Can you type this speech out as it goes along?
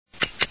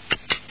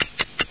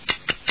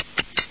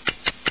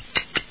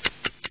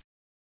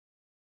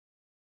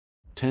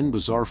10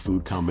 bizarre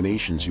food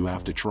combinations you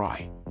have to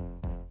try.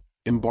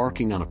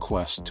 Embarking on a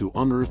quest to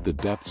unearth the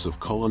depths of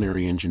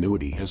culinary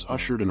ingenuity has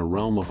ushered in a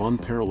realm of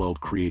unparalleled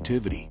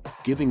creativity,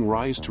 giving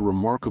rise to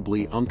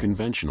remarkably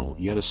unconventional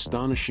yet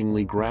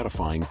astonishingly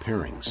gratifying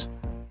pairings.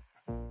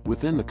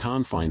 Within the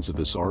confines of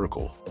this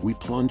article, we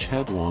plunge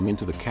headlong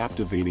into the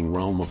captivating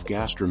realm of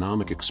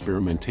gastronomic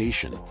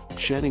experimentation,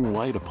 shedding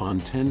light upon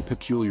 10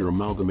 peculiar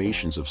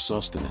amalgamations of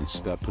sustenance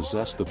that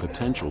possess the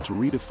potential to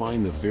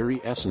redefine the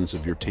very essence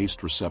of your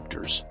taste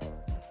receptors.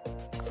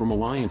 From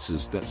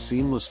alliances that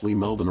seamlessly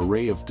meld an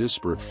array of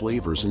disparate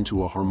flavors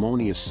into a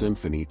harmonious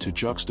symphony to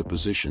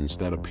juxtapositions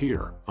that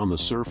appear, on the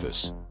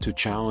surface, to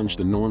challenge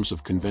the norms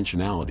of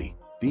conventionality,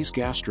 these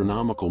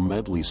gastronomical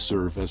medleys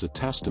serve as a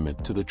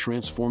testament to the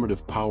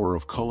transformative power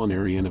of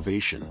culinary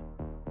innovation.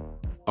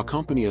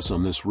 Accompany us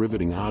on this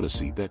riveting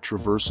odyssey that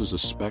traverses a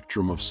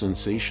spectrum of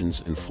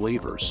sensations and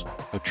flavors,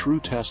 a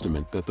true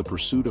testament that the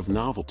pursuit of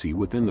novelty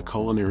within the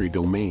culinary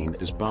domain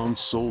is bound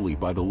solely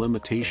by the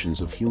limitations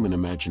of human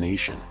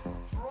imagination.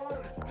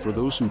 For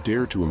those who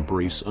dare to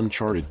embrace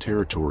uncharted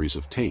territories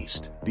of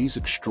taste, these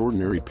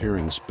extraordinary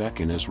pairings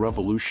beckon as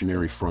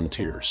revolutionary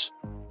frontiers.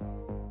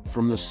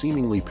 From the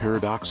seemingly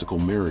paradoxical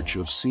marriage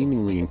of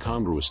seemingly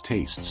incongruous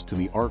tastes to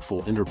the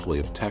artful interplay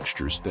of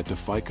textures that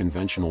defy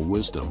conventional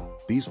wisdom,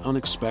 these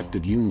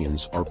unexpected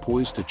unions are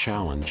poised to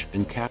challenge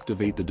and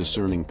captivate the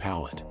discerning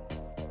palate.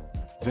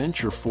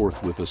 Venture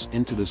forth with us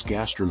into this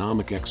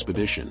gastronomic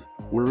expedition,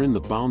 wherein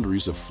the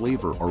boundaries of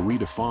flavor are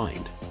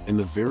redefined, and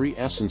the very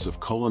essence of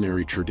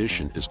culinary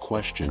tradition is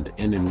questioned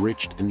and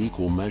enriched in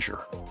equal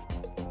measure.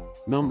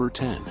 Number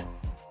 10.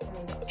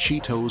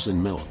 Cheetos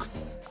and milk.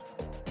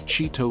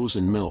 Cheetos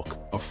and milk,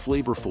 a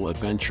flavorful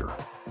adventure.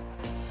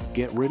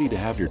 Get ready to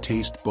have your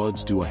taste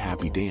buds do a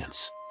happy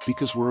dance,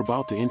 because we're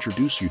about to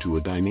introduce you to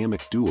a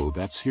dynamic duo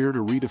that's here to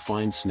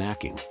redefine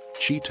snacking: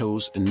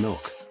 Cheetos and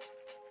milk.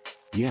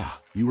 Yeah,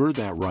 you heard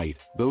that right,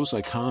 those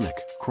iconic,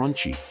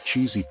 crunchy,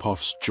 cheesy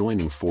puffs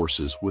joining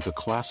forces with a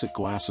classic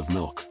glass of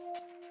milk.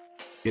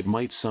 It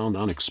might sound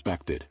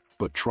unexpected,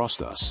 but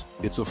trust us,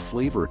 it's a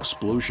flavor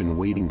explosion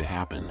waiting to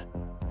happen.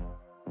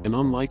 An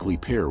unlikely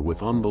pair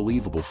with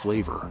unbelievable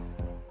flavor.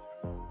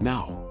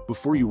 Now,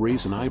 before you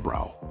raise an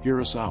eyebrow, hear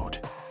us out.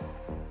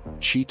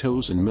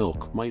 Cheetos and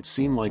milk might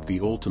seem like the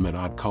ultimate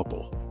odd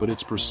couple, but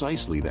it's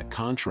precisely that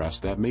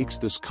contrast that makes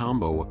this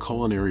combo a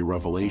culinary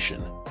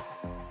revelation.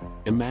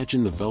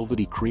 Imagine the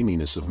velvety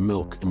creaminess of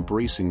milk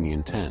embracing the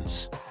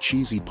intense,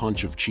 cheesy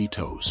punch of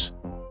Cheetos.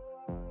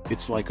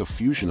 It's like a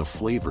fusion of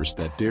flavors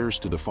that dares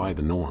to defy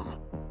the norm.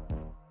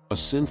 A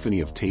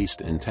symphony of taste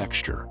and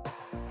texture.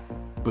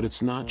 But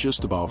it's not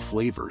just about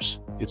flavors,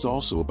 it's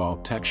also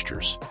about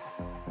textures.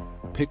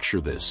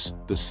 Picture this,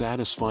 the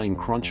satisfying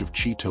crunch of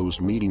Cheetos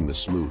meeting the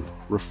smooth,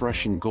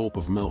 refreshing gulp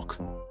of milk.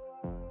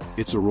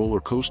 It's a roller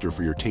coaster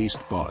for your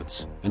taste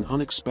buds, an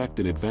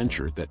unexpected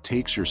adventure that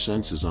takes your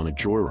senses on a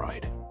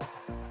joyride.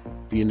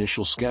 The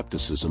initial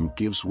skepticism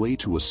gives way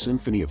to a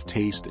symphony of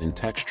taste and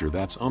texture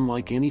that's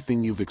unlike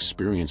anything you've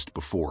experienced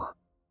before.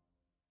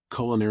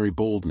 Culinary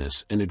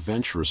boldness and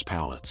adventurous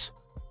palates.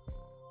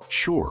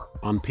 Sure,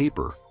 on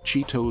paper,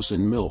 Cheetos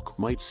and milk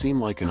might seem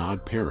like an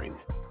odd pairing,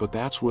 but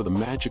that's where the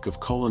magic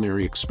of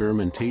culinary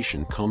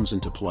experimentation comes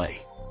into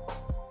play.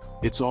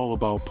 It's all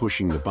about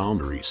pushing the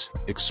boundaries,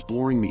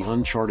 exploring the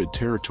uncharted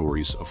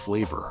territories of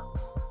flavor.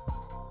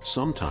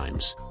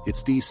 Sometimes,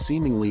 it's these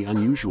seemingly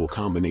unusual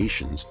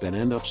combinations that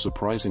end up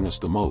surprising us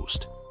the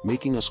most,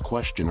 making us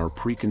question our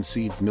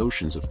preconceived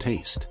notions of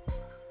taste.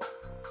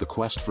 The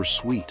quest for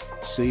sweet,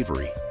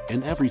 savory,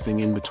 and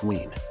everything in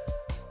between.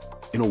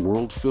 In a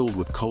world filled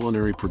with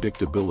culinary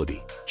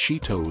predictability,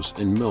 Cheetos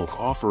and milk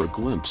offer a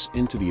glimpse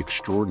into the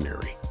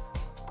extraordinary.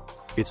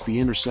 It's the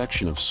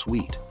intersection of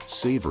sweet,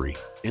 savory,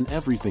 and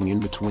everything in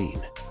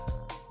between.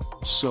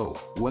 So,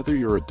 whether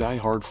you're a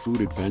die-hard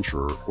food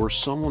adventurer or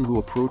someone who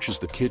approaches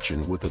the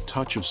kitchen with a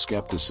touch of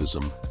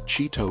skepticism,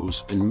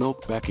 Cheetos and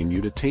milk beckon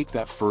you to take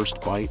that first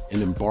bite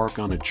and embark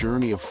on a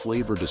journey of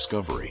flavor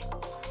discovery.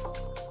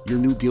 Your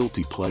new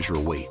guilty pleasure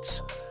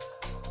awaits.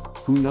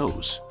 Who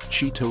knows,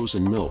 Cheetos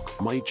and milk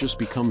might just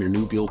become your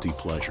new guilty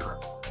pleasure.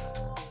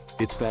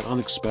 It's that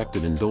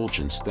unexpected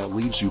indulgence that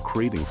leaves you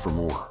craving for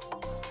more.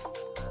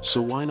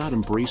 So why not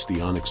embrace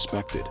the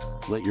unexpected,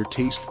 let your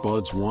taste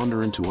buds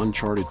wander into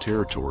uncharted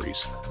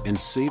territories, and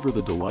savor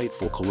the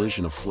delightful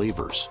collision of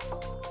flavors.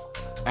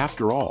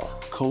 After all,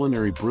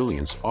 culinary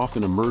brilliance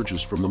often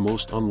emerges from the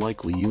most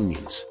unlikely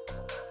unions.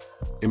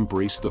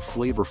 Embrace the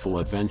flavorful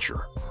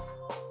adventure.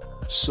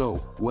 So,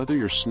 whether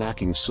you're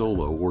snacking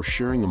solo or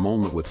sharing a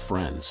moment with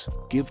friends,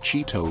 give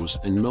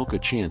Cheetos and milk a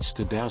chance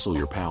to dazzle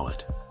your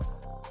palate.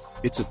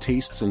 It's a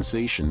taste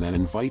sensation that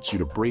invites you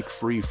to break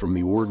free from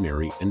the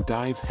ordinary and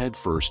dive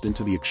headfirst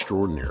into the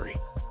extraordinary.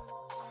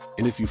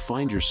 And if you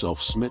find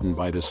yourself smitten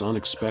by this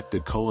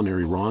unexpected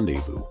culinary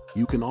rendezvous,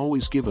 you can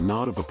always give a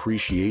nod of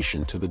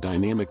appreciation to the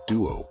dynamic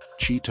duo,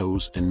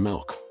 Cheetos and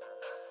milk.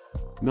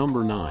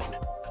 Number 9.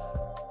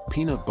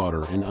 Peanut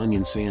butter and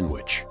onion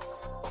sandwich.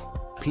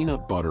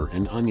 Peanut butter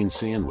and onion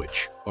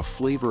sandwich, a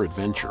flavor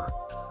adventure.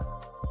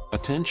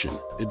 Attention,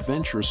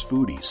 adventurous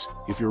foodies,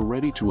 if you're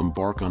ready to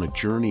embark on a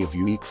journey of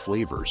unique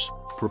flavors,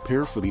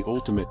 prepare for the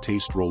ultimate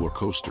taste roller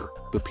coaster,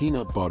 the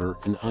peanut butter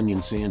and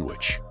onion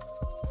sandwich.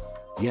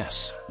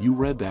 Yes, you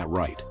read that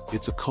right,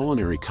 it's a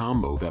culinary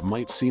combo that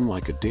might seem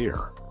like a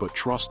dare, but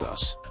trust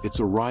us, it's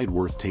a ride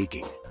worth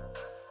taking.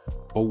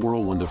 A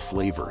whirlwind of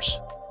flavors.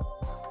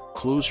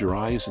 Close your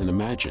eyes and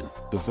imagine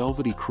the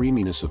velvety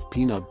creaminess of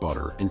peanut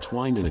butter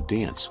entwined in a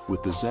dance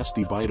with the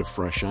zesty bite of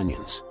fresh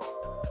onions.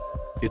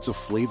 It's a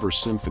flavor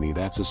symphony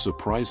that's as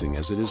surprising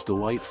as it is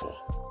delightful.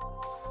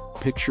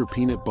 Picture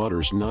peanut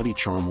butter's nutty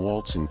charm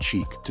waltzing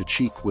cheek to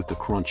cheek with the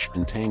crunch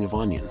and tang of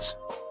onions.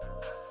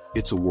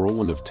 It's a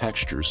whirlwind of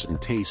textures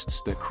and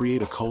tastes that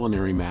create a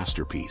culinary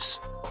masterpiece.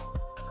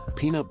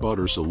 Peanut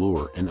butter's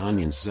allure and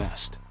onion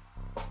zest.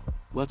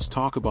 Let's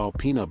talk about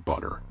peanut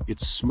butter.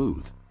 It's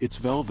smooth, it's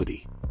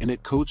velvety, and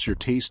it coats your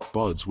taste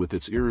buds with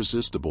its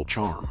irresistible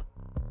charm.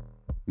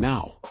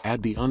 Now,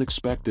 add the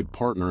unexpected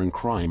partner in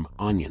crime,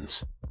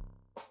 onions.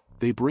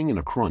 They bring in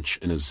a crunch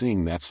and a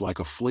zing that's like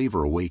a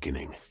flavor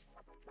awakening.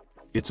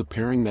 It's a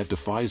pairing that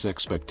defies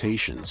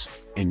expectations,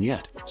 and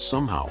yet,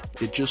 somehow,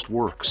 it just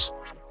works.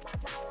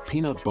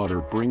 Peanut butter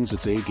brings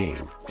its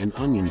A-game, and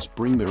onions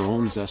bring their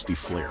own zesty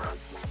flair.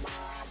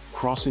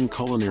 Crossing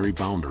culinary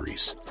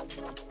boundaries.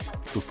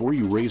 Before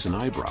you raise an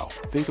eyebrow,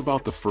 think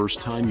about the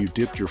first time you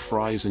dipped your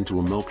fries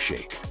into a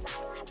milkshake.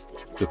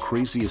 The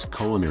craziest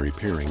culinary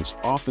pairings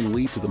often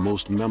lead to the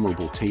most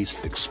memorable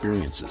taste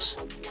experiences.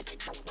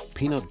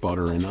 Peanut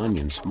butter and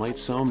onions might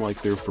sound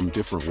like they're from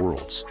different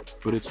worlds,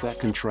 but it's that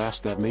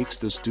contrast that makes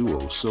this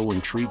duo so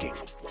intriguing.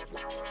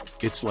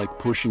 It's like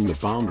pushing the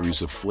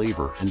boundaries of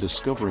flavor and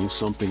discovering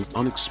something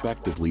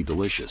unexpectedly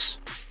delicious.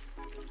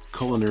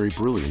 Culinary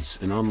brilliance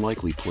in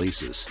unlikely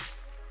places.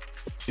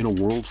 In a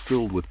world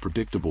filled with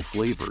predictable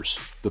flavors,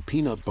 the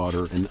peanut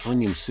butter and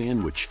onion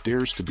sandwich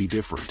dares to be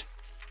different.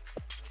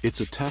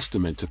 It's a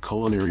testament to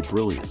culinary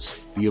brilliance,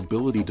 the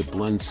ability to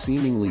blend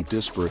seemingly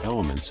disparate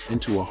elements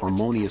into a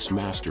harmonious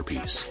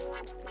masterpiece.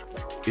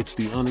 It's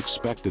the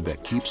unexpected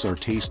that keeps our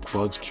taste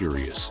buds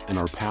curious and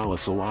our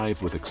palates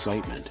alive with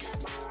excitement.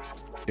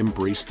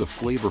 Embrace the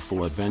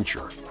flavorful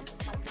adventure.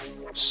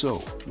 So,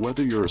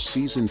 whether you're a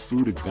seasoned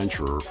food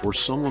adventurer or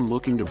someone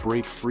looking to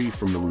break free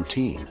from the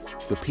routine,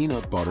 the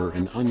peanut butter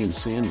and onion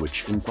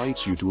sandwich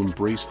invites you to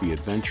embrace the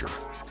adventure.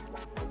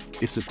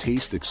 It's a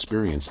taste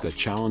experience that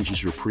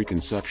challenges your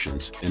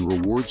preconceptions and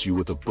rewards you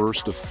with a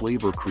burst of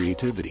flavor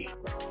creativity.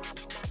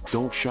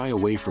 Don't shy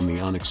away from the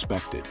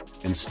unexpected.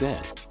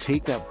 Instead,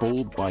 take that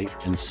bold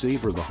bite and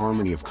savor the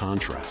harmony of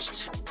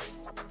contrasts.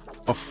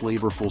 A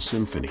flavorful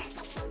symphony.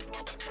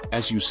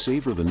 As you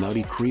savor the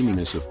nutty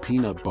creaminess of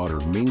peanut butter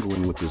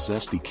mingling with the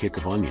zesty kick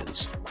of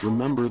onions,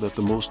 remember that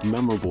the most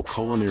memorable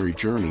culinary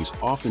journeys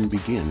often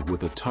begin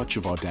with a touch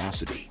of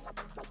audacity.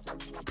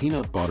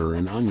 Peanut butter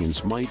and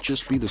onions might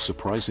just be the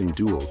surprising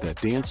duo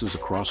that dances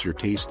across your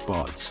taste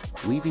buds,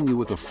 leaving you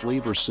with a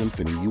flavor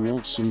symphony you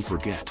won't soon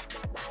forget.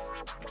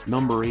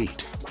 Number 8.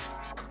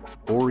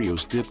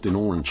 Oreos dipped in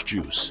orange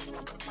juice.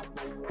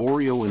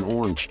 Oreo and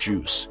orange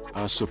juice,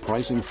 a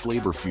surprising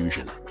flavor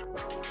fusion.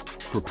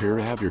 Prepare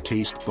to have your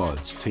taste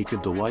buds take a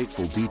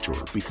delightful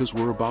detour because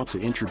we're about to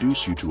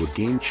introduce you to a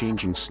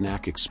game-changing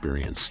snack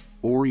experience,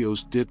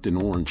 Oreos dipped in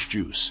orange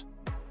juice.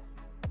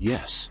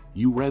 Yes,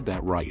 you read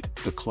that right,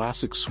 the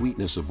classic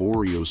sweetness of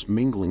Oreos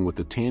mingling with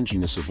the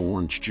tanginess of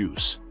orange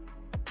juice.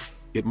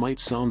 It might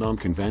sound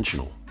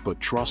unconventional, but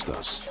trust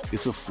us,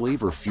 it's a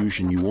flavor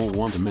fusion you won't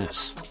want to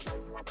miss.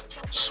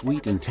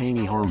 Sweet and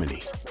tangy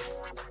harmony.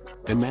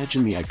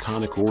 Imagine the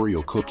iconic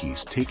Oreo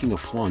cookies taking a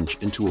plunge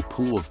into a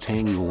pool of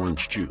tangy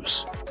orange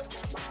juice.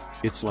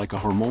 It's like a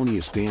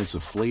harmonious dance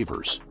of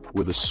flavors,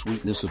 where the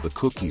sweetness of the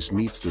cookies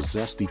meets the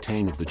zesty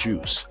tang of the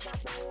juice.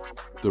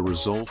 The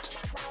result?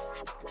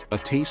 A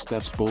taste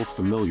that's both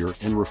familiar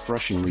and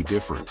refreshingly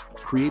different,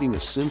 creating a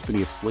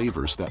symphony of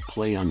flavors that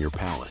play on your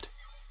palate.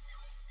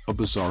 A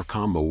bizarre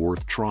combo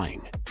worth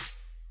trying.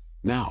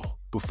 Now,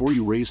 before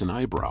you raise an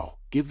eyebrow,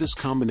 give this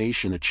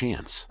combination a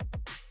chance.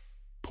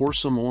 Pour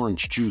some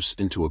orange juice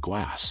into a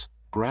glass,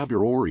 grab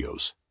your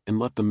Oreos, and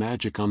let the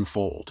magic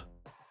unfold.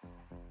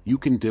 You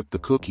can dip the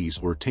cookies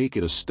or take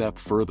it a step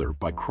further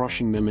by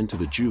crushing them into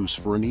the juice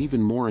for an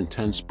even more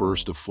intense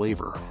burst of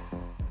flavor.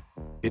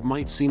 It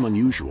might seem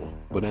unusual,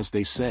 but as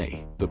they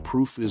say, the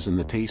proof is in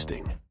the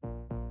tasting.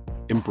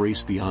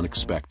 Embrace the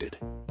unexpected.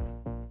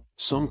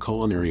 Some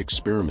culinary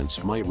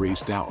experiments might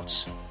raise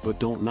doubts, but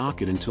don't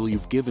knock it until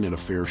you've given it a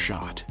fair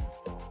shot.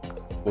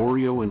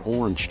 Oreo and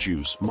orange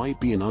juice might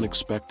be an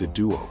unexpected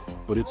duo,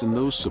 but it's in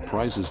those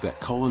surprises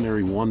that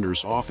culinary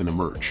wonders often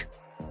emerge.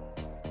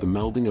 The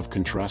melding of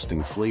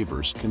contrasting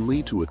flavors can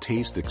lead to a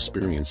taste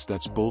experience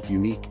that's both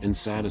unique and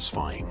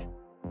satisfying.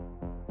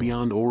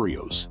 Beyond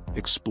Oreos,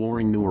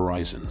 exploring new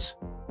horizons.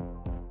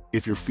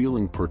 If you're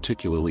feeling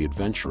particularly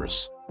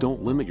adventurous,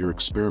 don't limit your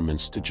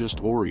experiments to just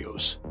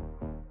Oreos.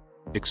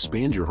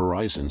 Expand your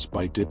horizons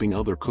by dipping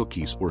other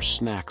cookies or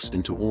snacks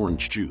into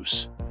orange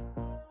juice.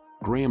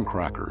 Graham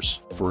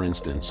crackers, for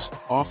instance,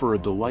 offer a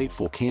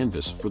delightful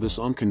canvas for this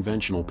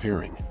unconventional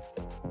pairing.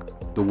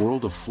 The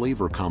world of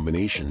flavor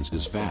combinations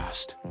is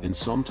vast, and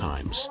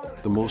sometimes,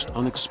 the most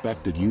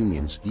unexpected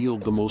unions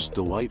yield the most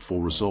delightful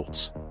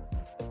results.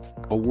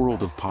 A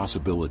world of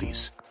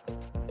possibilities.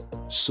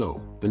 So,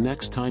 the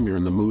next time you're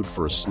in the mood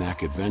for a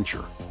snack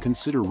adventure,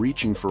 consider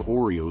reaching for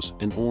Oreos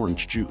and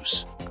orange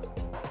juice.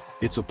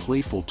 It's a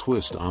playful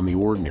twist on the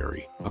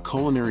ordinary, a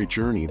culinary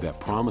journey that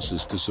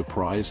promises to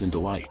surprise and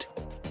delight.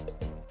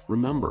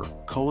 Remember,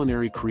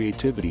 culinary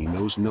creativity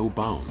knows no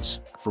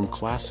bounds. From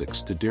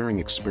classics to daring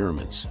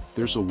experiments,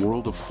 there's a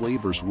world of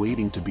flavors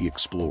waiting to be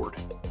explored.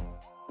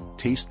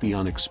 Taste the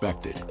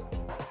unexpected.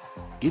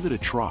 Give it a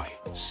try,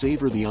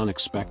 savor the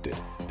unexpected,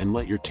 and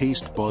let your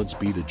taste buds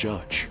be the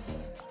judge.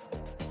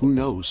 Who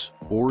knows,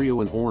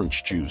 Oreo and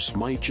orange juice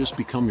might just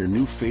become your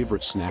new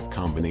favorite snack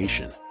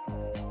combination.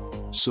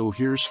 So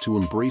here's to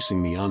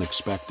embracing the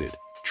unexpected,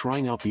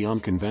 trying out the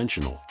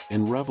unconventional,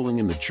 and reveling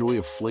in the joy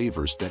of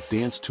flavors that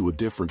dance to a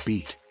different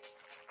beat.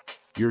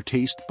 Your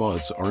taste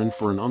buds are in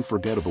for an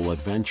unforgettable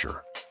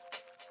adventure.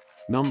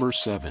 Number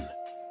 7.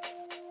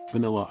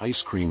 Vanilla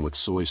ice cream with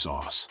soy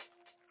sauce.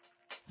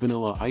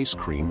 Vanilla ice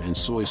cream and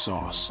soy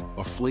sauce,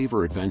 a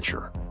flavor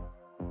adventure.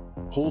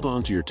 Hold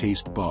on to your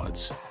taste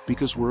buds,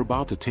 because we're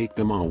about to take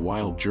them on a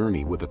wild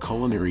journey with a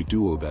culinary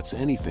duo that's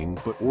anything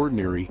but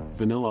ordinary: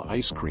 vanilla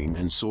ice cream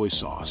and soy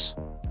sauce.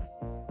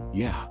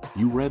 Yeah,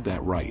 you read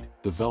that right,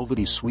 the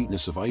velvety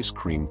sweetness of ice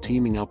cream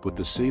teaming up with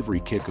the savory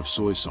kick of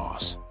soy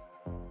sauce.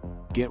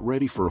 Get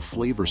ready for a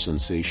flavor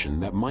sensation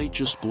that might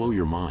just blow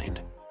your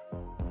mind.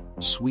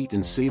 Sweet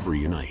and savory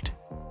unite.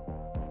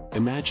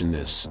 Imagine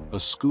this: a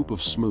scoop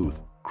of smooth,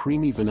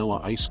 creamy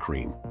vanilla ice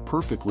cream,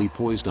 perfectly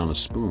poised on a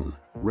spoon,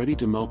 ready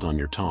to melt on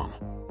your tongue.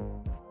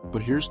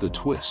 But here's the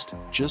twist: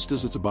 just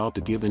as it's about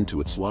to give into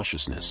its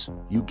lusciousness,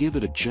 you give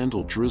it a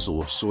gentle drizzle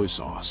of soy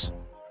sauce.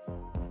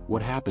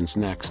 What happens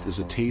next is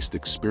a taste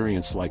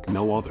experience like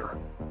no other.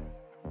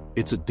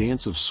 It's a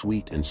dance of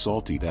sweet and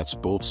salty that's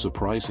both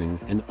surprising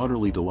and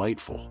utterly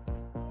delightful.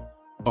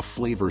 A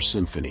flavor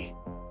symphony.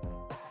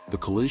 The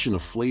collision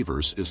of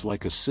flavors is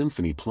like a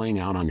symphony playing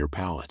out on your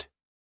palate.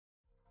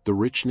 The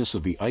richness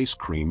of the ice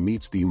cream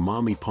meets the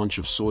umami punch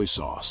of soy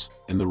sauce,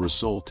 and the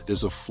result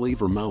is a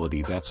flavor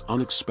melody that's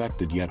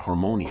unexpected yet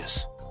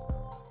harmonious.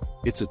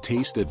 It's a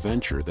taste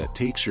adventure that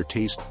takes your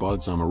taste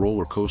buds on a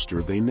roller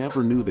coaster they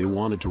never knew they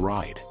wanted to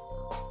ride.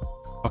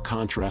 A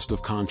contrast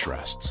of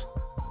contrasts.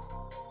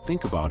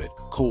 Think about it: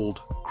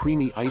 cold,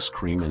 creamy ice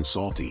cream and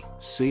salty,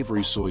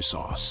 savory soy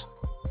sauce.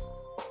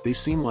 They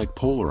seem like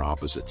polar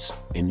opposites,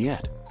 and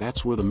yet,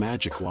 that's where the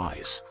magic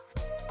lies.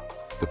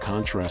 The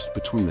contrast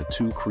between the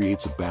two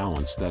creates a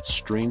balance that's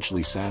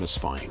strangely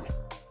satisfying.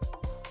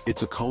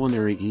 It's a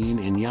culinary yin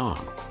and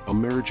yang, a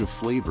marriage of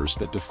flavors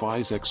that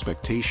defies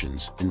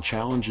expectations and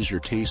challenges your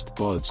taste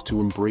buds to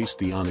embrace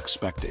the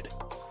unexpected.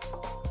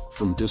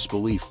 From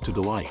disbelief to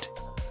delight.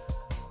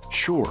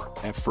 Sure,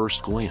 at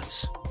first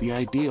glance, the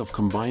idea of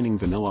combining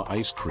vanilla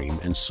ice cream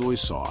and soy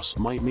sauce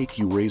might make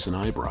you raise an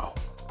eyebrow.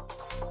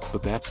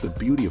 But that's the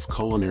beauty of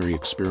culinary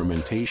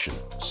experimentation.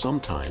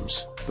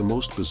 Sometimes, the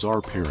most bizarre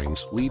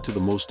pairings lead to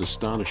the most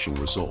astonishing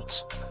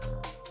results.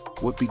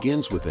 What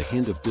begins with a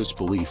hint of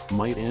disbelief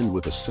might end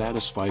with a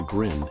satisfied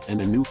grin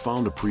and a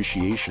newfound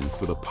appreciation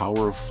for the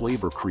power of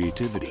flavor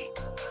creativity.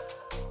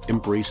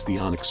 Embrace the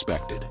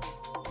unexpected.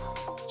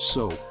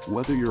 So,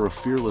 whether you're a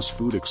fearless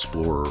food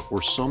explorer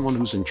or someone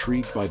who's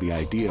intrigued by the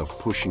idea of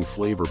pushing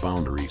flavor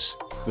boundaries,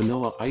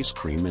 vanilla ice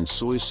cream and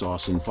soy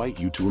sauce invite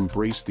you to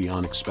embrace the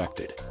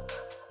unexpected.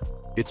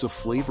 It's a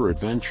flavor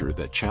adventure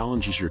that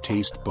challenges your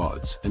taste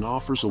buds and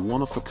offers a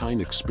one-of-a-kind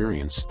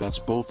experience that's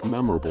both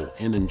memorable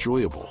and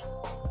enjoyable.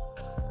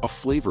 A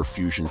flavor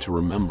fusion to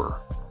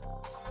remember.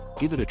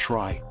 Give it a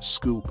try,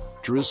 scoop,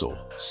 drizzle,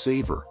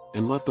 savor,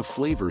 and let the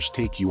flavors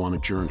take you on a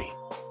journey.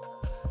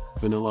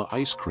 Vanilla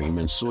ice cream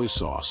and soy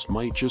sauce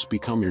might just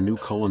become your new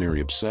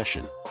culinary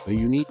obsession, a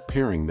unique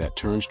pairing that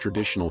turns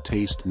traditional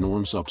taste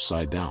norms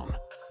upside down.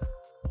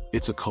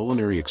 It's a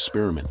culinary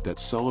experiment that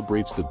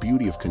celebrates the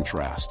beauty of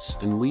contrasts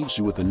and leaves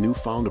you with a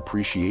newfound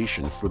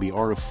appreciation for the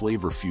art of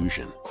flavor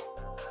fusion.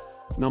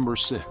 Number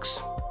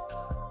 6.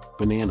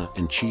 Banana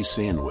and cheese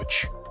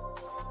sandwich.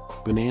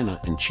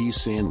 Banana and cheese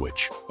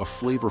sandwich, a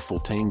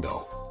flavorful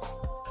tango.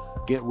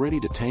 Get ready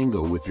to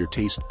tango with your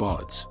taste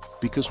buds,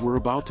 because we're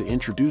about to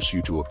introduce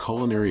you to a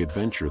culinary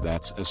adventure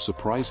that's as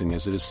surprising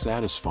as it is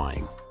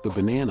satisfying: the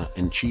banana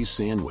and cheese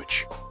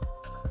sandwich.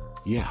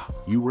 Yeah,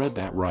 you read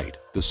that right,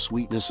 the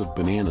sweetness of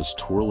bananas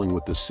twirling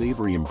with the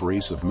savory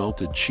embrace of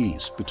melted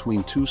cheese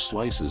between two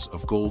slices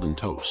of golden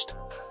toast.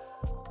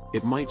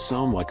 It might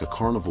sound like a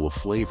carnival of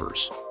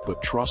flavors,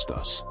 but trust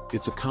us,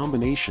 it's a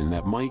combination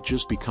that might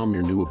just become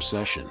your new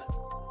obsession.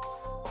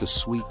 The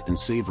sweet and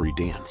savory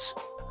dance.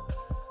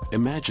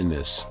 Imagine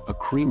this: a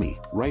creamy,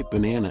 ripe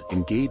banana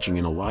engaging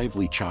in a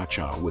lively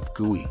cha-cha with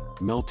gooey,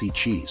 melty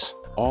cheese,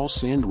 all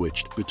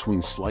sandwiched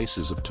between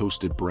slices of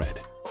toasted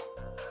bread.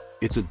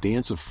 It's a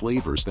dance of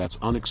flavors that's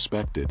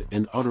unexpected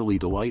and utterly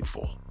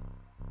delightful.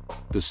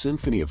 The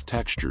symphony of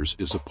textures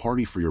is a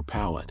party for your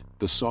palate: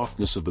 the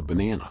softness of the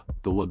banana,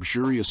 the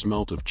luxurious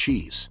melt of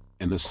cheese,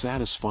 and the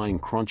satisfying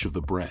crunch of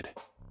the bread.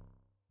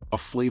 A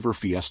flavor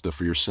fiesta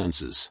for your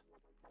senses.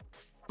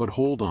 But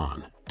hold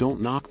on,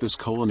 don't knock this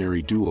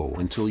culinary duo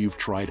until you've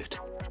tried it.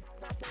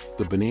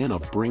 The banana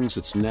brings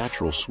its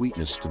natural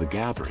sweetness to the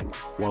gathering,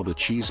 while the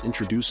cheese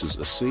introduces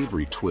a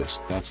savory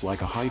twist that's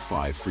like a high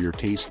five for your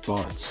taste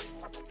buds.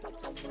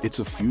 It's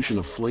a fusion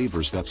of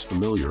flavors that's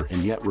familiar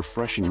and yet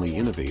refreshingly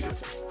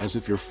innovative, as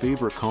if your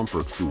favorite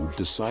comfort food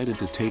decided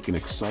to take an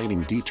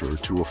exciting detour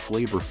to a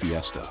flavor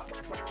fiesta.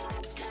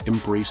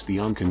 Embrace the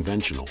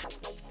unconventional.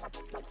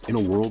 In a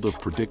world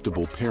of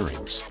predictable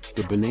pairings,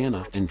 the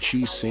banana and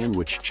cheese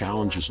sandwich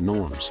challenges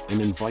norms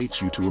and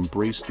invites you to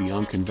embrace the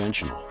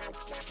unconventional.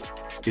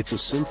 It's a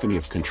symphony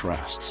of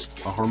contrasts,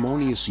 a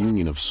harmonious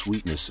union of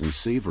sweetness and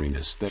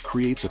savoriness that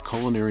creates a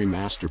culinary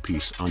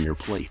masterpiece on your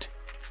plate.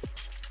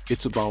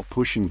 It's about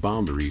pushing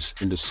boundaries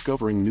and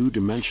discovering new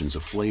dimensions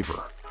of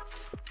flavor.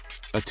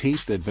 A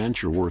taste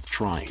adventure worth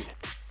trying.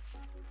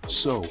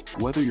 So,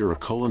 whether you're a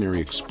culinary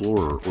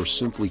explorer or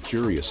simply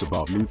curious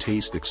about new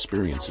taste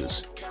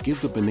experiences,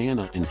 give the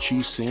banana and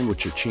cheese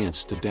sandwich a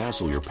chance to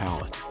dazzle your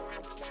palate.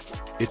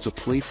 It's a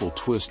playful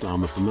twist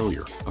on the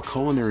familiar, a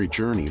culinary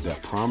journey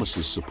that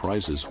promises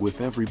surprises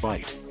with every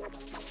bite.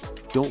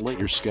 Don't let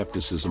your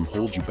skepticism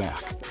hold you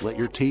back, let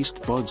your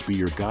taste buds be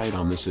your guide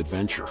on this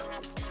adventure.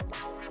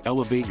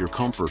 Elevate your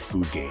comfort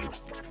food game.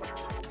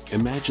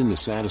 Imagine the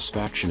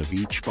satisfaction of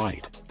each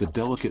bite, the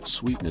delicate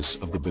sweetness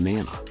of the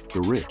banana,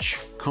 the rich,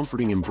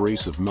 comforting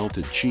embrace of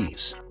melted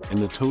cheese, and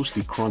the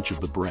toasty crunch of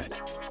the bread.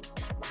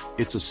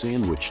 It's a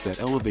sandwich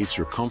that elevates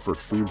your comfort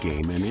food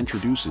game and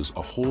introduces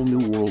a whole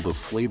new world of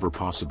flavor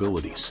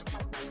possibilities.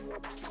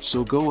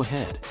 So go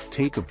ahead,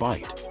 take a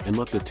bite, and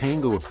let the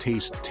tango of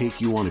taste take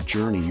you on a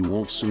journey you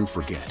won't soon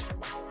forget.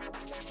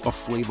 A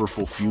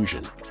flavorful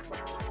fusion.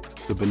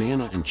 The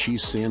banana and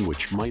cheese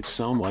sandwich might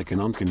sound like an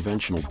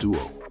unconventional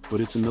duo,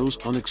 but it's in those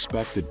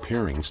unexpected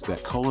pairings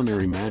that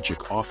culinary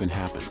magic often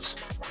happens.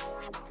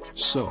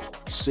 So,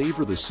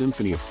 savor the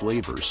symphony of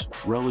flavors,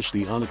 relish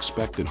the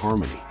unexpected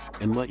harmony,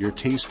 and let your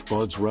taste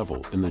buds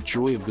revel in the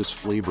joy of this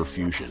flavor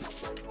fusion.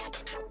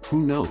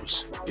 Who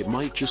knows, it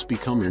might just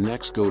become your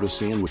next go-to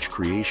sandwich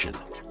creation.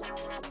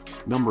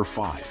 Number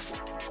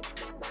 5.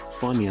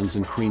 Funyuns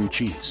and cream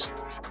cheese.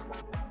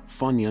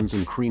 Funyuns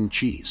and cream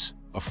cheese,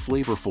 a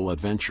flavorful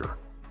adventure.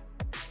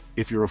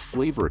 If you're a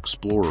flavor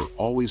explorer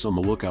always on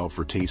the lookout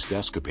for taste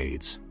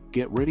escapades,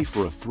 get ready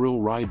for a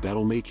thrill ride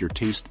that'll make your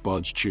taste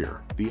buds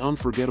cheer, the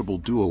unforgettable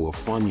duo of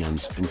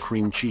Funyuns and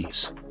cream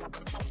cheese.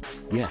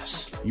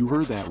 Yes, you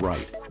heard that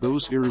right,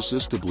 those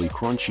irresistibly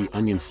crunchy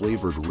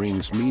onion-flavored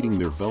rings meeting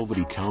their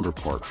velvety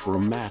counterpart for a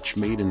match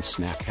made in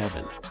snack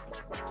heaven.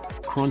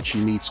 Crunchy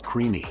meets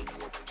creamy.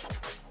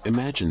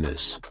 Imagine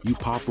this, you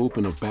pop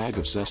open a bag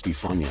of zesty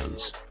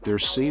Funyuns, their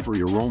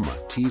savory aroma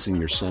teasing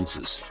your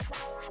senses.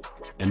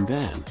 And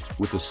then,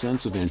 with a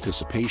sense of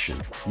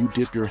anticipation, you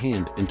dip your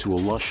hand into a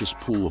luscious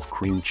pool of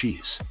cream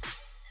cheese.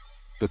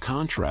 The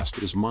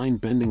contrast is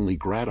mind-bendingly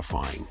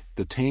gratifying,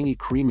 the tangy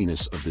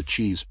creaminess of the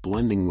cheese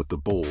blending with the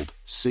bold,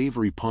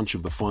 savory punch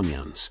of the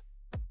Funyuns.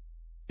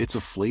 It's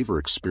a flavor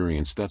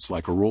experience that's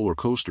like a roller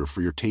coaster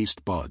for your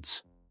taste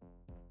buds.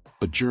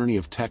 A journey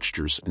of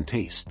textures and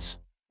tastes.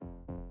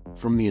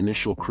 From the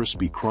initial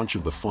crispy crunch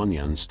of the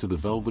Funyuns to the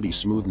velvety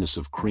smoothness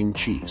of cream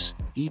cheese,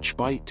 each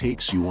bite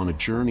takes you on a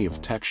journey of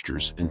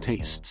textures and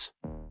tastes.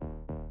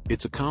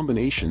 It's a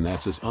combination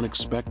that's as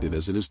unexpected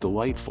as it is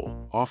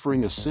delightful,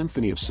 offering a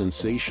symphony of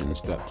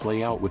sensations that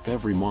play out with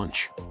every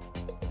munch.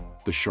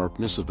 The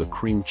sharpness of the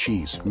cream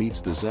cheese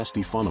meets the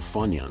zesty fun of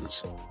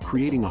Funyuns,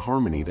 creating a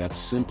harmony that's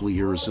simply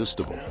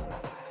irresistible.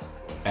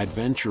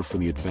 Adventure for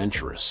the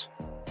adventurous.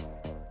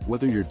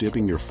 Whether you're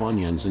dipping your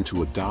Funyuns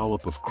into a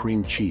dollop of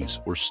cream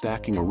cheese or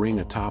stacking a ring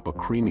atop a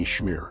creamy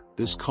schmear,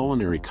 this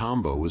culinary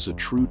combo is a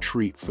true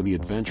treat for the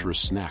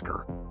adventurous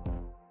snacker.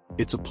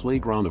 It's a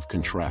playground of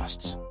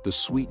contrasts, the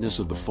sweetness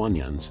of the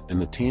Funyuns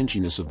and the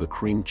tanginess of the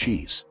cream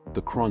cheese,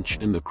 the crunch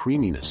and the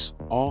creaminess,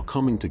 all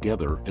coming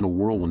together in a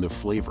whirlwind of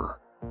flavor.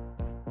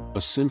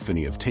 A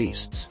symphony of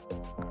tastes.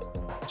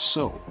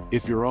 So,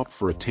 if you're up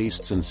for a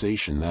taste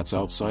sensation that's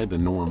outside the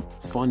norm,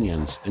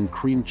 Funyuns and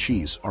cream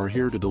cheese are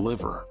here to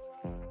deliver.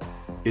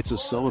 It's a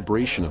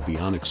celebration of the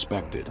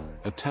unexpected,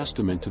 a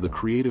testament to the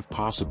creative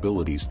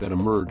possibilities that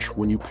emerge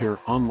when you pair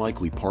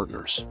unlikely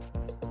partners.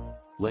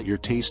 Let your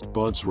taste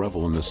buds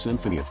revel in the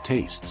symphony of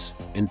tastes,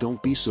 and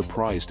don't be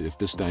surprised if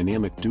this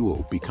dynamic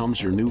duo becomes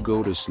your new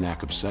go-to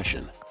snack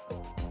obsession.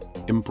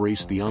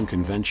 Embrace the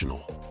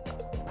unconventional.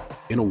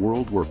 In a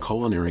world where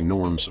culinary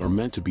norms are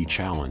meant to be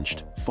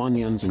challenged,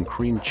 Funyuns and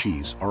cream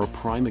cheese are a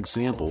prime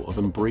example of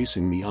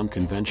embracing the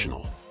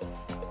unconventional.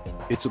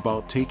 It's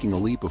about taking a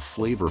leap of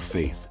flavor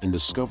faith and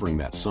discovering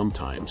that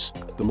sometimes,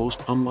 the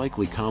most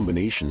unlikely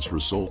combinations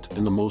result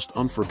in the most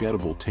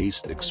unforgettable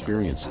taste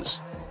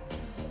experiences.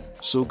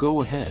 So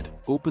go ahead,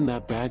 open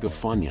that bag of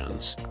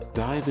Funyuns,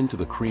 dive into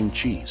the cream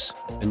cheese,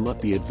 and let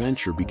the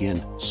adventure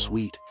begin,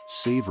 sweet,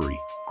 savory,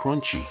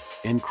 crunchy,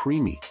 and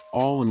creamy,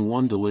 all in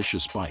one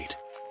delicious bite.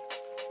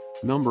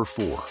 Number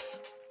 4.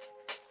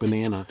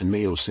 Banana and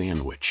mayo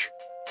sandwich.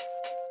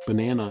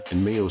 Banana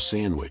and mayo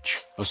sandwich,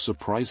 a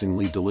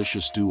surprisingly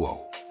delicious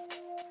duo.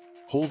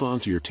 Hold on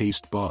to your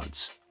taste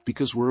buds,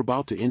 because we're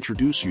about to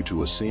introduce you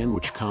to a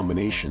sandwich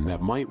combination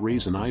that might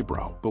raise an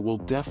eyebrow but will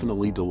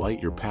definitely delight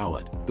your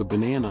palate, the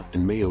banana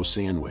and mayo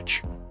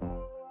sandwich.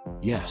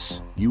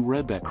 Yes, you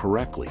read that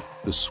correctly,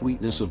 the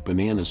sweetness of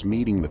bananas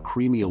meeting the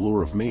creamy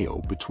allure of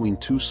mayo between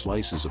two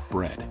slices of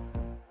bread.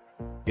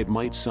 It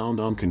might sound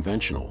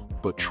unconventional,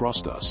 but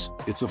trust us,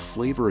 it's a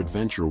flavor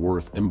adventure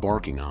worth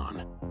embarking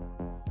on.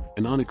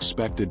 An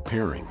unexpected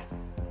pairing.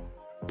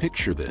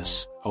 Picture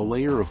this, a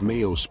layer of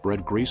mayo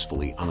spread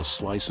gracefully on a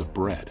slice of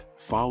bread,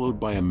 followed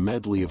by a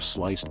medley of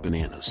sliced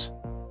bananas.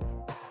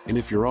 And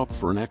if you're up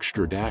for an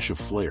extra dash of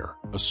flair,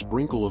 a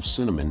sprinkle of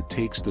cinnamon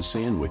takes the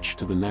sandwich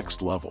to the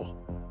next level.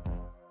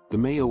 The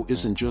mayo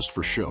isn't just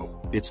for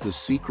show, it's the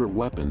secret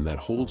weapon that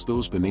holds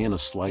those banana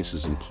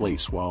slices in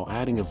place while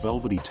adding a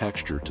velvety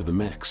texture to the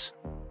mix.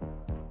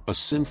 A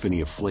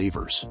symphony of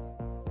flavors.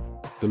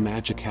 The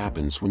magic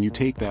happens when you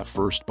take that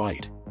first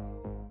bite.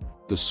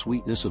 The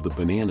sweetness of the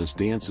bananas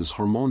dances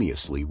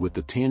harmoniously with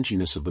the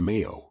tanginess of the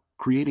mayo,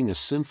 creating a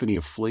symphony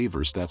of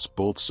flavors that's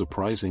both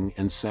surprising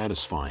and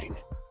satisfying.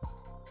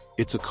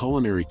 It's a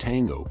culinary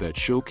tango that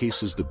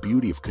showcases the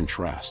beauty of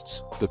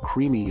contrasts, the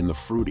creamy in the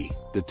fruity,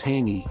 the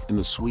tangy in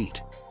the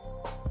sweet.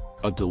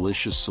 A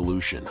delicious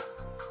solution.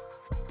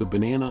 The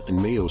banana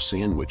and mayo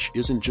sandwich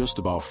isn't just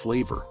about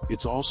flavor,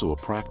 it's also a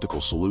practical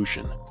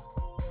solution.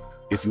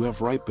 If you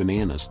have ripe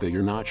bananas that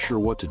you're not sure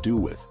what to do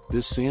with,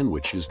 this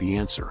sandwich is the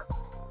answer.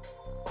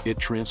 It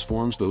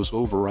transforms those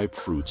overripe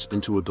fruits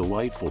into a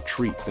delightful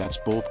treat that's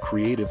both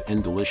creative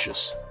and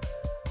delicious.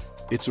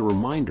 It's a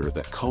reminder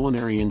that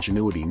culinary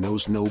ingenuity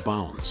knows no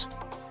bounds.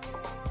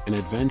 An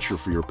adventure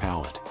for your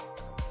palate.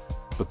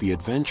 But the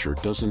adventure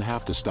doesn't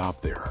have to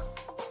stop there.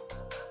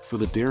 For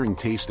the daring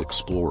taste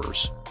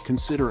explorers,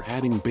 consider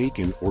adding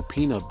bacon or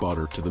peanut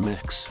butter to the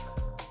mix.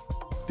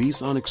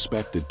 These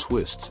unexpected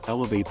twists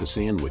elevate the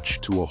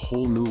sandwich to a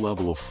whole new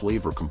level of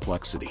flavor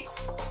complexity.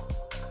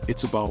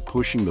 It's about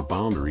pushing the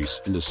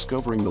boundaries and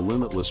discovering the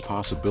limitless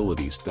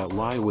possibilities that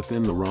lie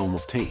within the realm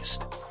of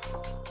taste.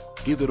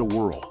 Give it a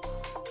whirl.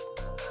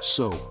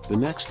 So, the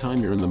next time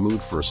you're in the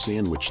mood for a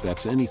sandwich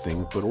that's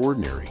anything but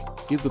ordinary,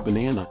 give the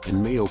banana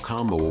and mayo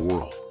combo a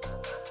whirl.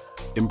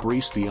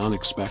 Embrace the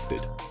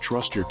unexpected,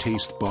 trust your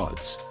taste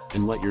buds,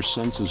 and let your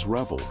senses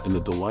revel in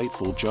the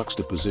delightful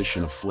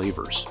juxtaposition of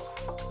flavors.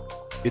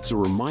 It's a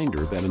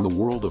reminder that in the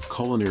world of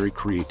culinary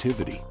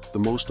creativity, the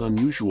most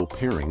unusual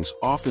pairings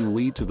often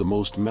lead to the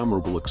most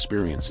memorable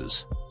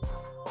experiences.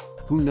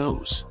 Who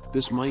knows,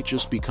 this might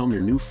just become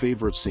your new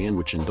favorite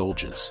sandwich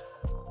indulgence.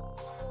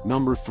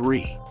 Number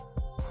 3.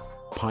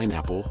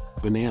 Pineapple,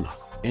 banana,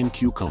 and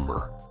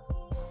cucumber.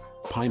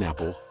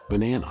 Pineapple,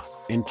 banana,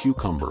 and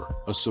cucumber,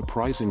 a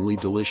surprisingly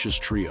delicious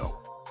trio.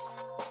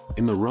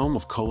 In the realm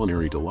of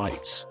culinary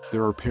delights,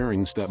 there are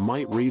pairings that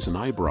might raise an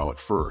eyebrow at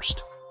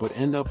first, but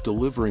end up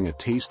delivering a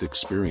taste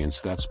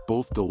experience that's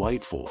both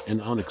delightful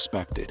and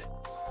unexpected.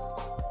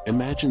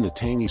 Imagine the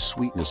tangy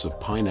sweetness of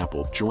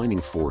pineapple joining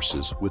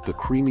forces with the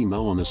creamy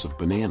mellowness of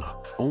banana,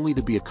 only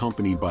to be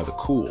accompanied by the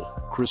cool,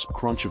 crisp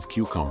crunch of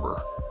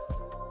cucumber.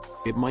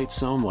 It might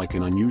sound like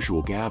an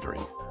unusual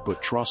gathering,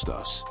 but trust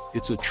us,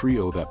 it's a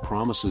trio that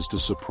promises to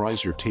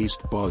surprise your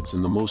taste buds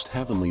in the most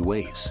heavenly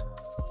ways.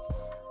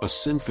 A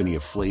symphony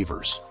of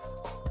flavors.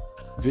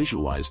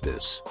 Visualize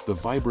this, the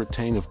vibrant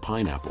tang of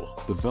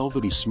pineapple, the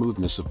velvety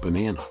smoothness of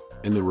banana,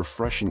 and the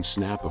refreshing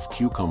snap of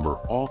cucumber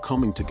all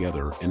coming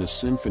together in a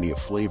symphony of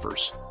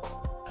flavors.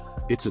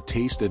 It's a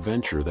taste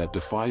adventure that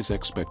defies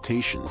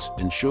expectations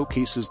and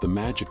showcases the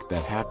magic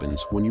that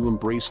happens when you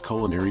embrace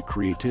culinary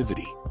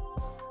creativity.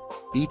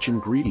 Each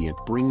ingredient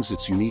brings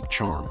its unique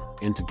charm,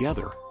 and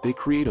together, they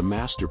create a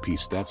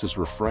masterpiece that's as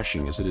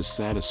refreshing as it is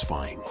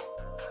satisfying.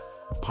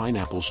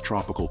 Pineapple's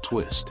tropical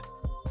twist.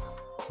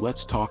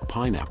 Let's talk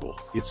pineapple.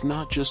 It's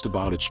not just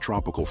about its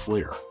tropical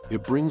flair,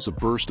 it brings a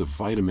burst of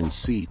vitamin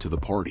C to the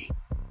party.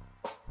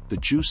 The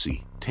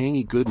juicy,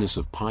 tangy goodness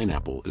of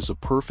pineapple is a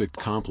perfect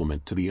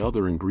complement to the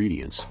other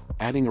ingredients,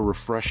 adding a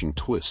refreshing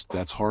twist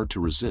that's hard to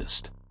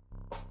resist.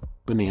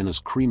 Banana's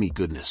creamy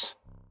goodness.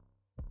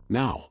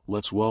 Now,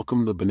 let's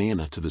welcome the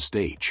banana to the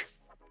stage.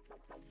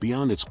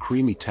 Beyond its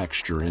creamy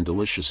texture and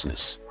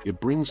deliciousness, it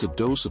brings a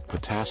dose of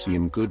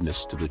potassium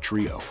goodness to the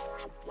trio.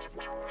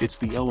 It's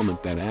the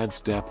element that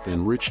adds depth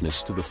and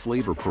richness to the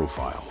flavor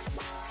profile.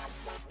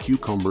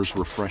 Cucumber's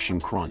refreshing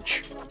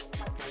crunch.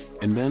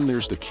 And then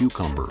there's the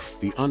cucumber,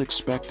 the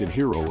unexpected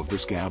hero of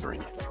this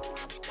gathering.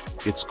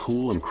 Its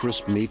cool and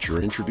crisp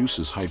nature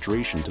introduces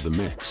hydration to the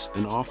mix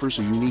and offers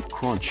a unique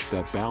crunch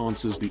that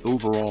balances the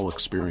overall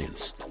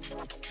experience.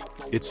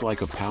 It's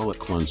like a palate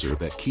cleanser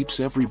that keeps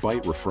every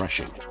bite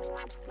refreshing.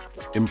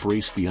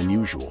 Embrace the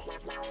unusual.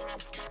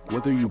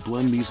 Whether you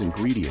blend these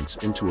ingredients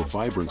into a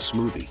vibrant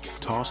smoothie,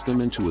 toss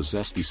them into a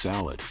zesty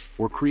salad,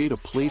 or create a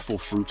playful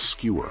fruit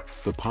skewer,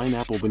 the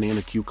pineapple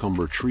banana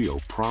cucumber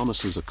trio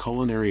promises a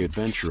culinary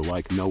adventure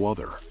like no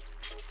other.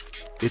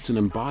 It's an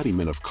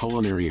embodiment of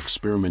culinary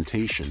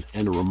experimentation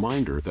and a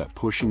reminder that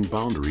pushing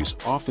boundaries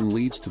often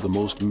leads to the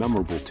most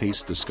memorable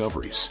taste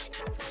discoveries.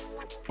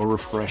 A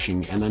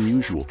refreshing and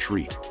unusual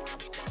treat.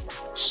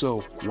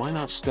 So, why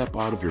not step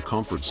out of your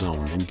comfort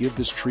zone and give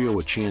this trio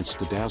a chance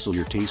to dazzle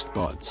your taste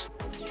buds?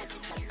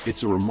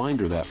 It's a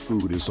reminder that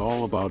food is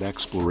all about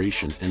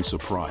exploration and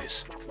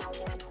surprise.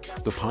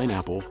 The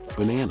pineapple,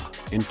 banana,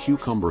 and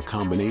cucumber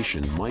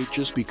combination might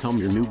just become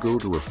your new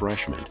go-to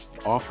refreshment,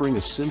 offering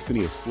a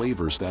symphony of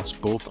flavors that's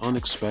both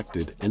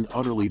unexpected and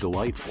utterly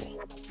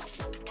delightful.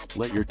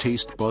 Let your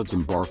taste buds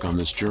embark on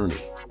this journey,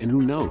 and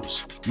who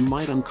knows, you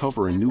might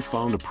uncover a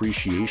newfound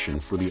appreciation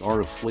for the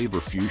art of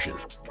flavor fusion.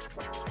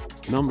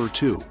 Number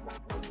 2.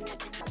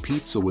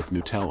 Pizza with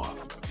Nutella.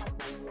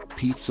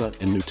 Pizza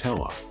and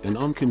Nutella, an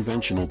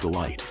unconventional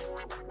delight.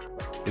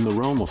 In the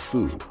realm of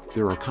food,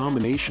 there are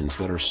combinations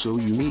that are so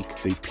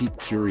unique they pique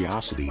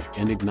curiosity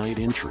and ignite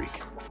intrigue.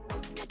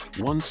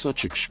 One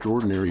such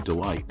extraordinary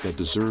delight that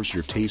deserves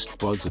your taste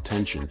buds'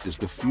 attention is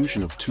the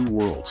fusion of two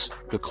worlds.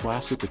 The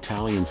classic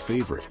Italian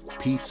favorite,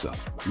 pizza,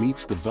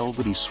 meets the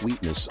velvety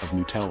sweetness of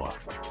Nutella.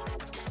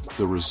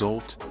 The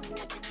result?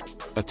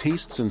 A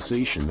taste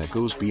sensation that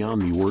goes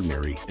beyond the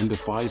ordinary and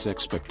defies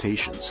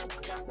expectations.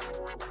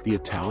 The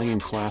Italian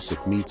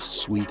classic meets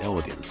sweet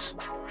elegance.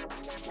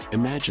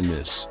 Imagine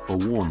this: a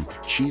warm,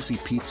 cheesy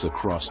pizza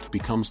crust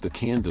becomes the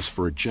canvas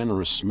for a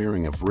generous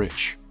smearing of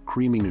rich,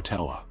 creamy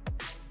Nutella.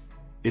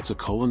 It's a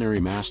culinary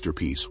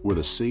masterpiece where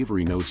the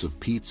savory notes of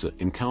pizza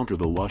encounter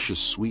the luscious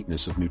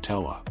sweetness of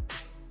Nutella.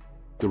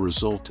 The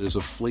result is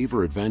a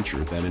flavor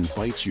adventure that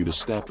invites you to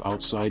step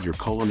outside your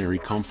culinary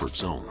comfort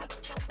zone.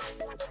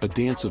 A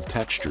dance of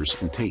textures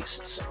and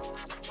tastes.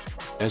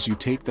 As you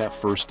take that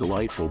first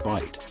delightful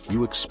bite,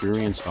 you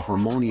experience a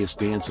harmonious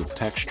dance of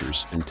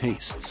textures and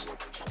tastes.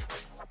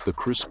 The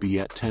crispy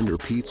yet tender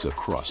pizza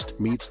crust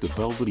meets the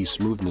velvety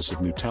smoothness of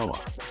Nutella,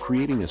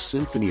 creating a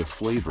symphony of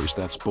flavors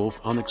that's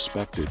both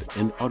unexpected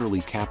and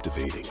utterly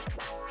captivating.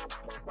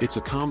 It's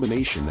a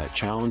combination that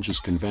challenges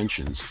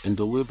conventions and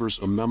delivers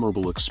a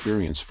memorable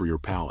experience for your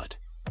palate.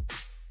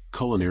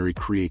 Culinary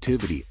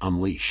creativity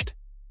unleashed.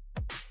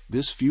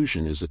 This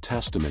fusion is a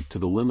testament to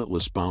the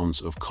limitless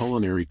bounds of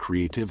culinary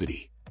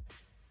creativity.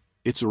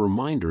 It's a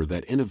reminder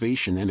that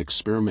innovation and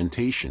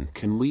experimentation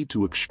can lead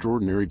to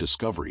extraordinary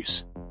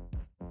discoveries.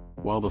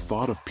 While the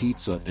thought of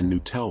pizza and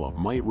Nutella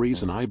might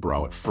raise an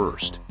eyebrow at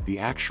first, the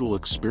actual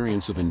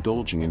experience of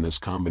indulging in this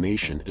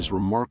combination is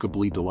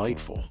remarkably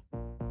delightful.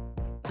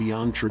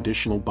 Beyond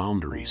traditional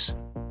boundaries.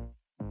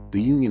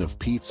 The union of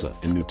pizza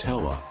and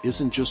Nutella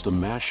isn't just a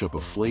mashup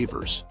of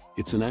flavors,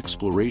 it's an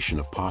exploration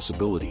of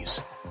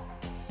possibilities.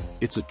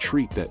 It's a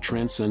treat that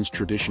transcends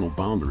traditional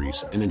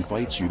boundaries and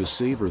invites you to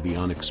savor the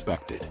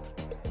unexpected.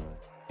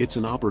 It's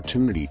an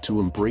opportunity to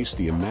embrace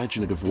the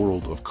imaginative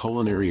world of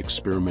culinary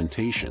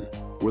experimentation,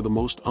 where the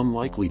most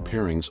unlikely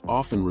pairings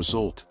often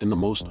result in the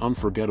most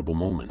unforgettable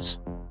moments.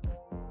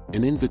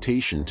 An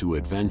invitation to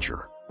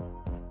adventure.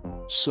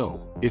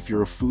 So, if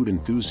you're a food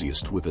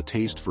enthusiast with a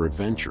taste for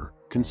adventure,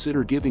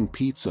 consider giving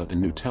pizza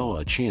and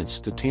Nutella a chance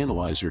to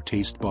tantalize your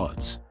taste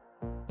buds.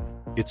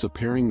 It's a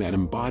pairing that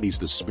embodies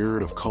the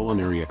spirit of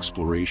culinary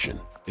exploration,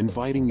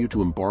 inviting you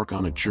to embark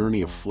on a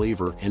journey of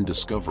flavor and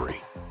discovery.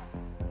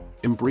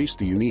 Embrace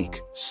the unique,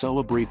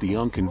 celebrate the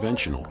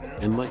unconventional,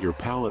 and let your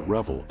palate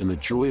revel in the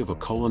joy of a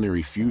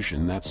culinary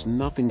fusion that's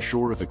nothing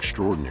short of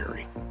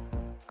extraordinary.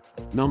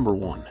 Number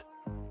 1.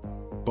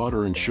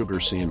 Butter and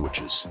sugar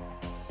sandwiches.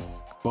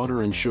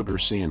 Butter and sugar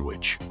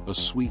sandwich, a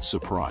sweet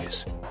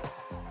surprise.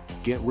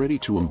 Get ready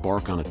to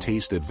embark on a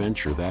taste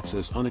adventure that's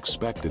as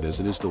unexpected as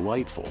it is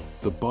delightful,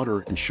 the butter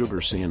and sugar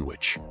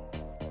sandwich.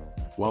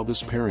 While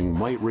this pairing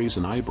might raise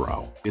an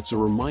eyebrow, it's a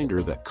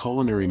reminder that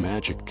culinary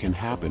magic can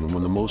happen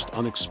when the most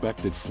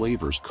unexpected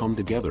flavors come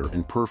together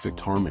in perfect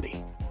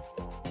harmony.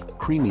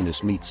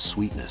 Creaminess meets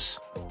sweetness.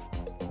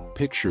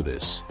 Picture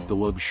this: the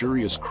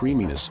luxurious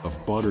creaminess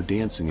of butter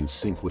dancing in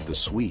sync with the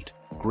sweet,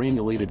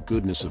 granulated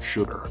goodness of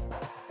sugar.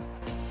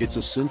 It's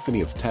a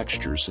symphony of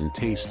textures and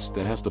tastes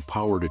that has the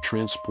power to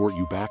transport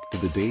you back to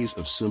the days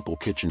of simple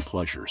kitchen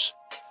pleasures.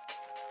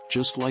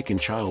 Just like in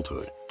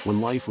childhood,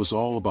 when life was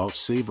all about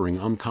savoring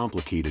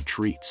uncomplicated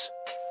treats.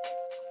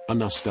 A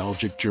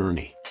nostalgic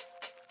journey.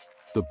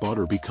 The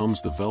butter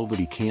becomes the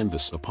velvety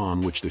canvas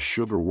upon which the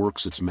sugar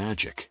works its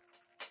magic.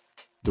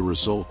 The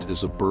result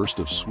is a burst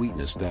of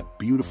sweetness that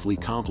beautifully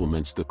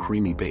complements the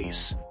creamy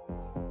base.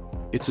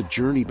 It's a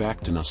journey back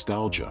to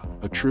nostalgia,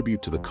 a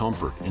tribute to the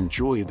comfort and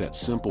joy that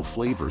simple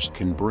flavors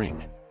can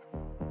bring.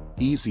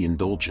 Easy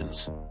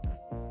indulgence.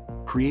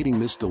 Creating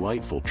this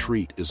delightful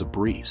treat is a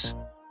breeze.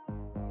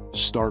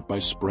 Start by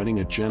spreading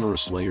a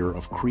generous layer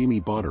of creamy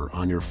butter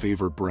on your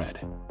favorite bread.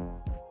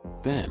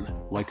 Then,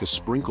 like a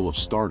sprinkle of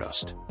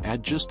stardust,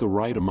 add just the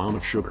right amount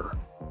of sugar.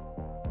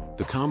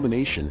 The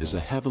combination is a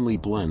heavenly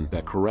blend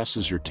that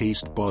caresses your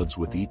taste buds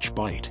with each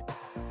bite.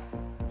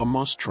 A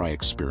must-try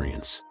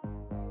experience.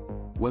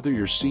 Whether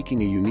you're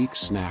seeking a unique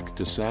snack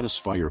to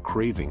satisfy your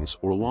cravings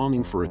or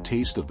longing for a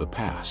taste of the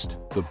past,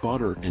 the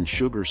butter and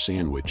sugar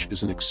sandwich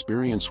is an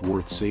experience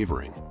worth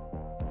savoring.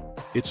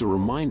 It's a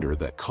reminder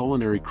that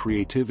culinary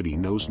creativity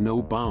knows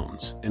no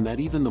bounds and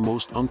that even the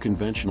most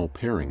unconventional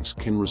pairings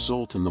can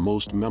result in the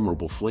most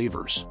memorable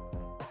flavors.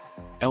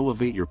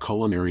 Elevate your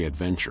culinary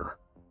adventure.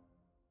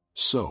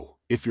 So,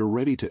 if you're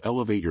ready to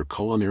elevate your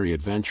culinary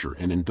adventure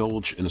and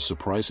indulge in a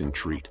surprising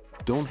treat,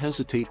 don't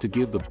hesitate to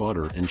give the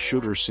butter and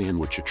sugar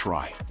sandwich a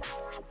try.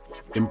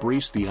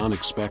 Embrace the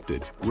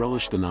unexpected,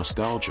 relish the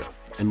nostalgia,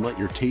 and let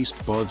your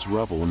taste buds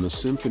revel in the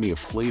symphony of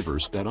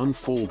flavors that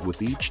unfold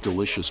with each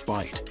delicious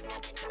bite.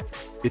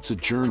 It's a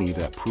journey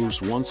that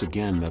proves once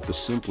again that the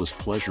simplest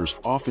pleasures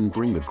often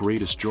bring the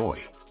greatest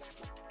joy.